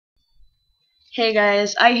Hey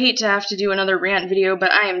guys, I hate to have to do another rant video, but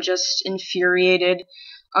I am just infuriated.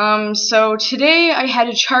 So today I had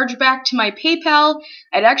a chargeback to my PayPal.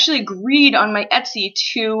 I'd actually agreed on my Etsy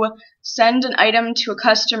to send an item to a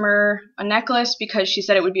customer, a necklace, because she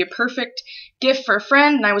said it would be a perfect gift for a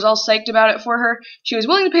friend, and I was all psyched about it for her. She was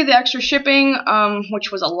willing to pay the extra shipping,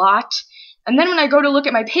 which was a lot. And then when I go to look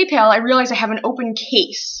at my PayPal, I realize I have an open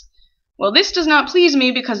case. Well, this does not please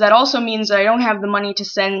me because that also means that I don't have the money to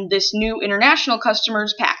send this new international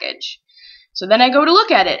customer's package. So then I go to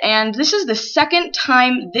look at it, and this is the second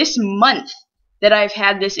time this month that I've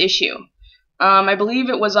had this issue. I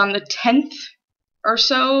believe it was on the 10th or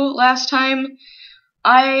so last time.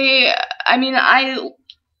 Luckily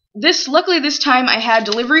this time I had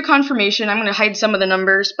delivery confirmation. I'm going to hide some of the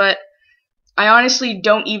numbers, but I honestly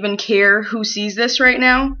don't even care who sees this right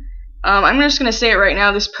now. I'm just going to say it right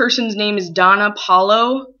now. This person's name is Donna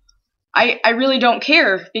Paulo. I really don't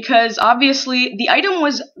care because obviously the item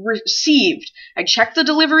was received. I checked the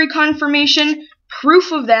delivery confirmation.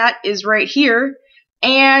 Proof of that is right here.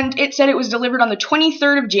 And it said it was delivered on the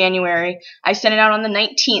 23rd of January. I sent it out on the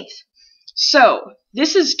 19th. So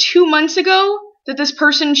this is 2 months ago that this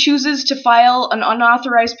person chooses to file an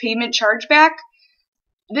unauthorized payment chargeback.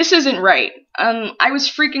 This isn't right. I was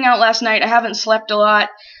freaking out last night. I haven't slept a lot.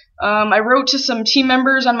 I wrote to some team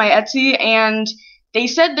members on my Etsy, and they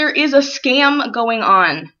said there is a scam going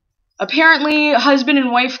on. Apparently, husband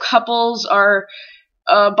and wife couples are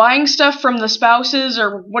buying stuff from the spouses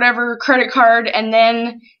or whatever credit card and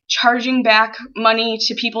then charging back money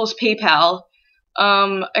to people's PayPal.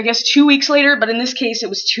 I guess 2 weeks later, but in this case it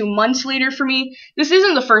was 2 months later for me. This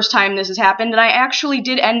isn't the first time this has happened, and I actually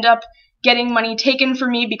did end up getting money taken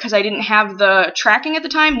from me because I didn't have the tracking at the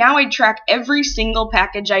time. Now I track every single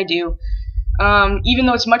package I do. Even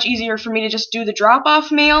though it's much easier for me to just do the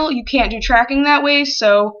drop-off mail, you can't do tracking that way,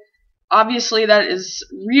 so obviously that is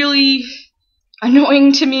really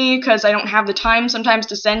annoying to me because I don't have the time sometimes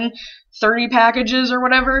to send 30 packages or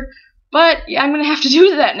whatever. But yeah, I'm going to have to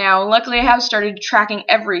do that now. Luckily I have started tracking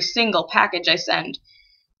every single package I send.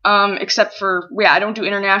 Except for, I don't do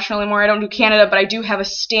international anymore. I don't do Canada, but I do have a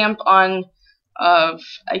stamp on, I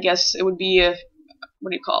guess it would be a,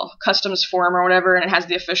 customs form or whatever, and it has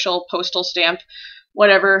the official postal stamp,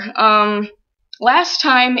 whatever. Last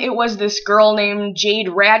time it was this girl named Jade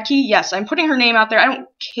Radke. Yes, I'm putting her name out there. I don't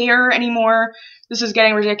care anymore. This is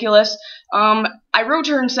getting ridiculous. I wrote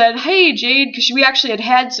to her and said, hey, Jade, because we actually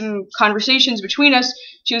had some conversations between us.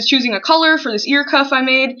 She was choosing a color for this ear cuff I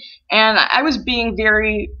made, and I was being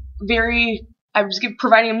I was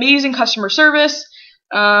providing amazing customer service.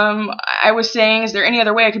 I was saying, is there any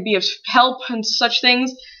other way I could be of help and such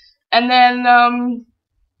things? And then,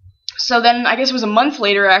 so then I guess it was a month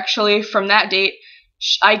later, actually, from that date,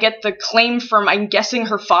 I get the claim from, I'm guessing,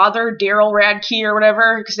 her father, Daryl Radke or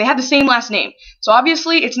whatever, because they had the same last name. So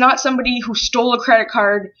obviously it's not somebody who stole a credit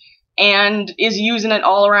card and is using it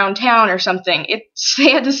all around town or something. They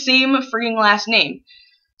had the same freaking last name.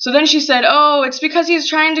 So then she said, oh, it's because he's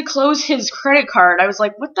trying to close his credit card. I was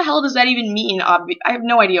like, what the hell does that even mean? I have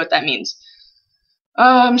no idea what that means.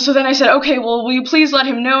 So then I said, okay, well, will you please let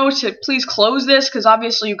him know to please close this, because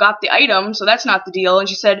obviously you got the item, so that's not the deal. And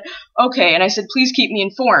she said, okay, and I said, please keep me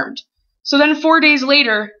informed. So then 4 days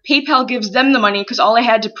later, PayPal gives them the money because all I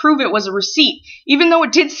had to prove it was a receipt, even though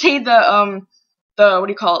it did say the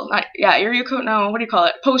area code, no,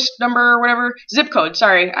 post number or whatever, zip code,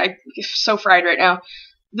 sorry, I'm so fried right now.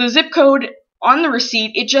 The zip code on the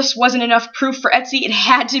receipt, it just wasn't enough proof for Etsy. It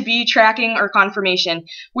had to be tracking or confirmation,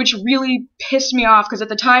 which really pissed me off because at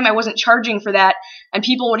the time I wasn't charging for that, and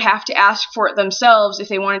people would have to ask for it themselves if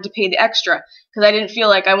they wanted to pay the extra, because I didn't feel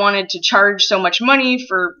like I wanted to charge so much money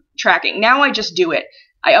for tracking. Now I just do it.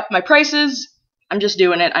 I up my prices. I'm just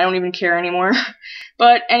doing it. I don't even care anymore.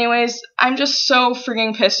 But anyways, I'm just so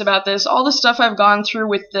freaking pissed about this. All the stuff I've gone through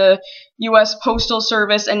with the U.S. Postal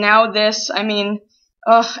Service, and now this, I mean,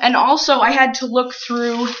 and also I had to look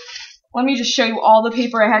through, let me just show you all the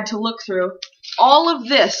paper I had to look through. All of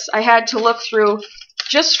this I had to look through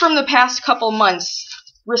just from the past couple months.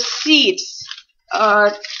 Receipts,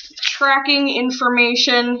 tracking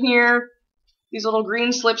information here, these little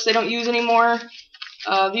green slips they don't use anymore.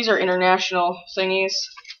 These are international thingies.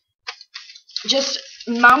 Just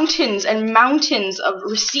mountains and mountains of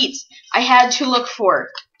receipts I had to look for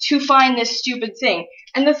to find this stupid thing.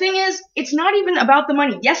 And the thing is, it's not even about the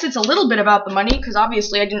money. Yes, it's a little bit about the money, because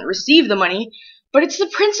obviously I didn't receive the money, but it's the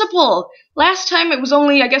principle. Last time it was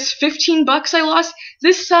only, I guess, 15 bucks I lost.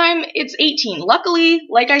 This time it's 18. Luckily,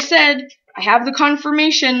 like I said, I have the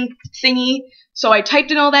confirmation thingy, so I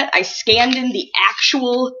typed in all that. I scanned in the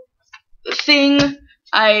actual thing.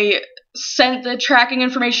 I sent the tracking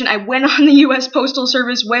information. I went on the U.S. Postal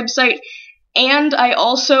Service website, and I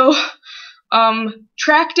also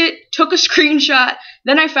tracked it, took a screenshot.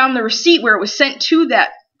 Then I found the receipt where it was sent to that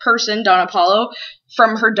person, Donna Apollo,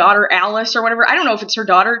 from her daughter Alice or whatever. I don't know if it's her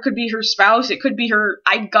daughter. It could be her spouse. It could be her,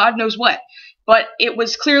 God knows what. But it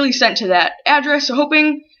was clearly sent to that address. So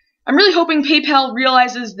I'm really hoping PayPal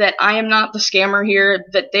realizes that I am not the scammer here,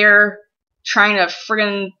 that they're trying to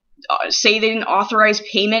friggin' say they didn't authorize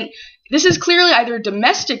payment. This is clearly either a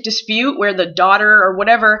domestic dispute where the daughter or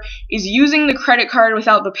whatever is using the credit card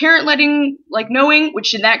without the parent knowing,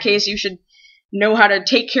 which in that case you should know how to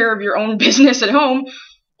take care of your own business at home,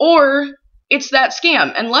 or it's that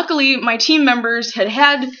scam. And luckily my team members had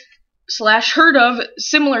 /heard of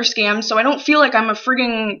similar scams, so I don't feel like I'm a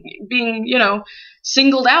friggin' being,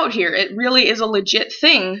 singled out here. It really is a legit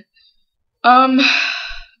thing. But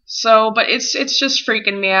it's just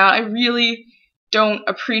freaking me out. I really don't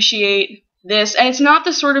appreciate this, and it's not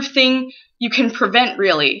the sort of thing you can prevent,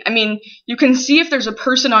 really. I mean, you can see if there's a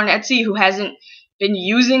person on Etsy who hasn't been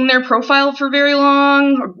using their profile for very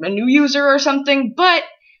long, or a new user or something, but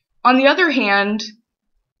on the other hand,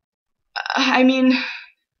 I mean,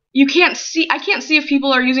 I can't see if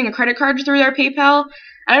people are using a credit card through their PayPal.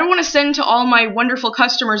 I don't want to send to all my wonderful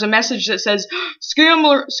customers a message that says,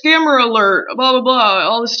 scammer alert, blah, blah, blah,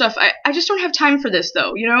 all this stuff. I just don't have time for this,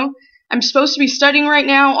 though, I'm supposed to be studying right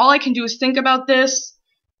now. All I can do is think about this.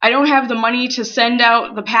 I don't have the money to send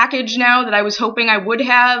out the package now that I was hoping I would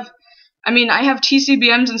have. I mean, I have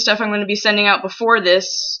TCBMs and stuff I'm going to be sending out before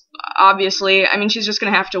this, obviously. I mean, she's just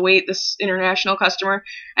going to have to wait, this international customer.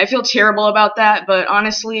 I feel terrible about that, but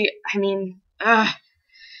honestly, I mean,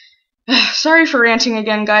 sorry for ranting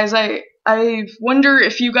again, guys. I wonder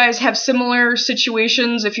if you guys have similar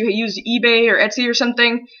situations, if you use eBay or Etsy or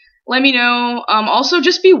something. Let me know. Also,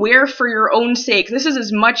 just beware for your own sake. This is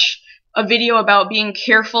as much a video about being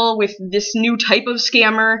careful with this new type of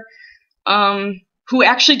scammer, who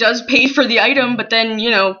actually does pay for the item, but then,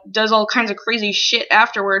 does all kinds of crazy shit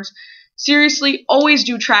afterwards. Seriously, always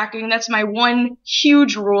do tracking. That's my one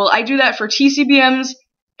huge rule. I do that for TCBMs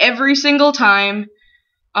every single time.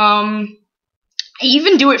 I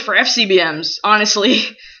even do it for FCBMs, honestly.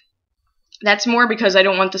 That's more because I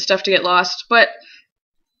don't want the stuff to get lost,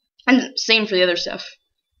 and same for the other stuff.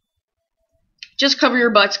 Just cover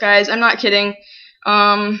your butts, guys. I'm not kidding.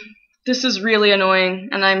 This is really annoying,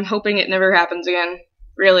 and I'm hoping it never happens again.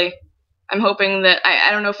 Really. I'm hoping that,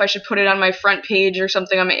 I don't know if I should put it on my front page or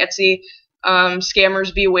something on my Etsy,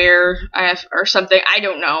 scammers beware, or something. I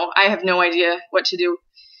don't know. I have no idea what to do.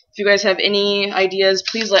 If you guys have any ideas,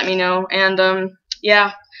 please let me know. And,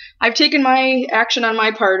 yeah, I've taken my action on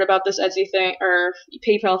my part about this Etsy thing, or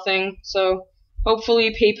PayPal thing, so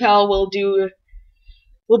hopefully PayPal will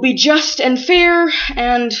be just and fair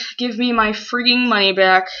and give me my frigging money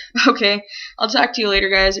back. Okay, I'll talk to you later,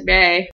 guys. Bye.